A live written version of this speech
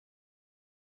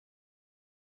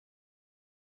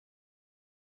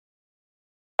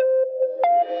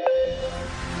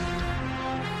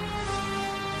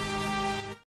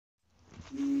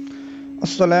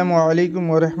अस्सलामु अलैकुम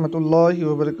वरहमतुल्लाहि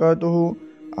वबरकातुहू।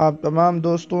 आप तमाम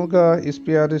दोस्तों का इस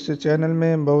प्यारे से चैनल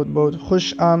में बहुत बहुत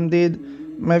खुश आमदीद।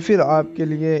 मैं फिर आपके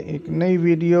लिए एक नई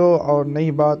वीडियो और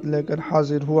नई बात लेकर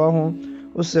हाजिर हुआ हूँ।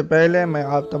 उससे पहले मैं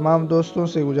आप तमाम दोस्तों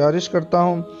से गुजारिश करता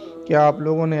हूँ कि आप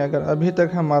लोगों ने अगर अभी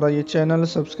तक हमारा ये चैनल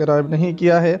सब्सक्राइब नहीं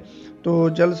किया है तो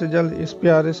जल्द से जल्द इस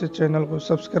प्यारे से चैनल को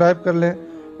सब्सक्राइब कर लें,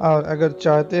 और अगर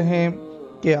चाहते हैं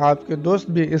कि आपके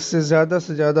दोस्त भी इससे ज़्यादा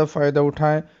से ज़्यादा फ़ायदा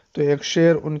उठाएं तो एक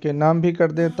शेयर उनके नाम भी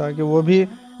कर दें ताकि वो भी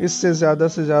इससे ज़्यादा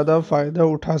से ज़्यादा फ़ायदा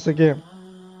उठा सके।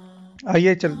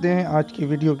 आइए चलते हैं आज की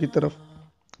वीडियो की तरफ।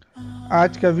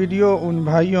 आज का वीडियो उन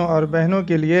भाइयों और बहनों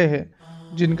के लिए है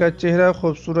जिनका चेहरा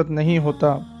खूबसूरत नहीं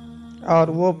होता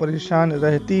और वो परेशान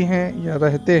रहती हैं या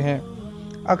रहते हैं।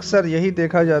 अक्सर यही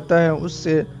देखा जाता है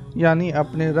उससे, यानी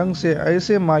अपने रंग से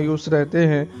ऐसे मायूस रहते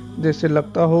हैं जैसे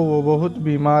लगता हो वो बहुत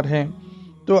बीमार हैं।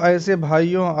 तो ऐसे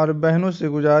भाइयों और बहनों से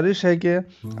गुजारिश है कि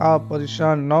आप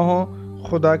परेशान न हो,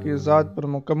 खुदा की ज़ात पर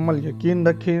मुकम्मल यकीन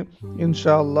रखें।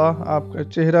 इंशाअल्लाह आपका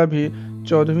चेहरा भी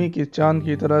 14वीं की चाँद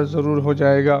की तरह ज़रूर हो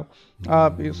जाएगा।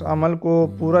 आप इस अमल को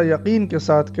पूरा यकीन के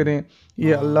साथ करें।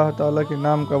 ये अल्लाह ताला के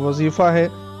नाम का वजीफ़ा है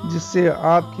जिससे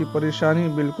आपकी परेशानी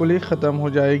बिल्कुल ही ख़त्म हो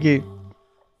जाएगी।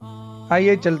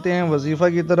 आइए चलते हैं वजीफ़ा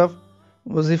की तरफ।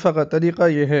 वजीफ़ा का तरीक़ा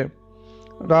ये है,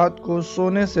 रात को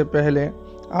सोने से पहले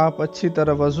आप अच्छी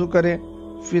तरह वज़ू करें,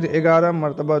 फिर 11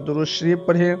 मरतबा दुरूद शरीफ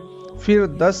पढ़ें, फिर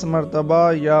 10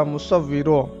 मरतबा या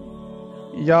मुसव्विरो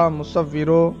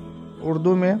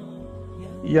उर्दू में,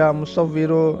 या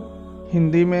मुसव्विरो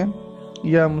हिंदी में,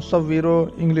 या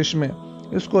मुसव्विरो इंग्लिश में,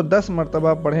 इसको 10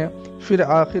 मरतबा पढ़ें। फिर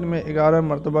आखिर में 11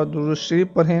 मरतबा दुरूद शरीफ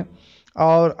पढ़ें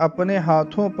और अपने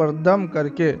हाथों पर दम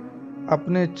करके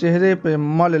अपने चेहरे पे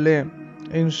मल लें।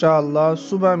 इंशाअल्लाह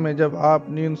सुबह में जब आप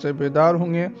नींद से बेदार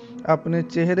होंगे अपने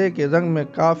चेहरे के रंग में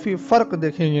काफ़ी फ़र्क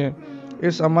देखेंगे।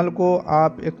 इस अमल को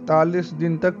आप 41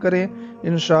 दिन तक करें।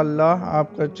 इंशाअल्लाह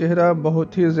आपका चेहरा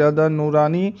बहुत ही ज़्यादा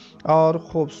नूरानी और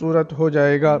ख़ूबसूरत हो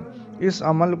जाएगा। इस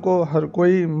अमल को हर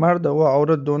कोई मर्द व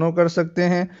औरत दोनों कर सकते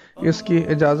हैं, इसकी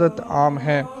इजाज़त आम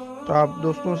है। तो आप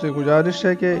दोस्तों से गुजारिश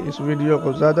है कि इस वीडियो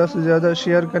को ज़्यादा से ज़्यादा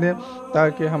शेयर करें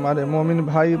ताकि हमारे मोमिन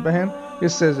भाई बहन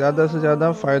इससे ज़्यादा से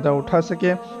ज़्यादा फ़ायदा उठा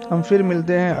सके। हम फिर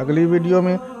मिलते हैं अगली वीडियो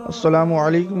में। अस्सलामु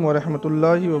अलैकुम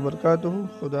वरहमतुल्लाहि वबरकातुहू।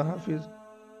 खुदा हाफिज़।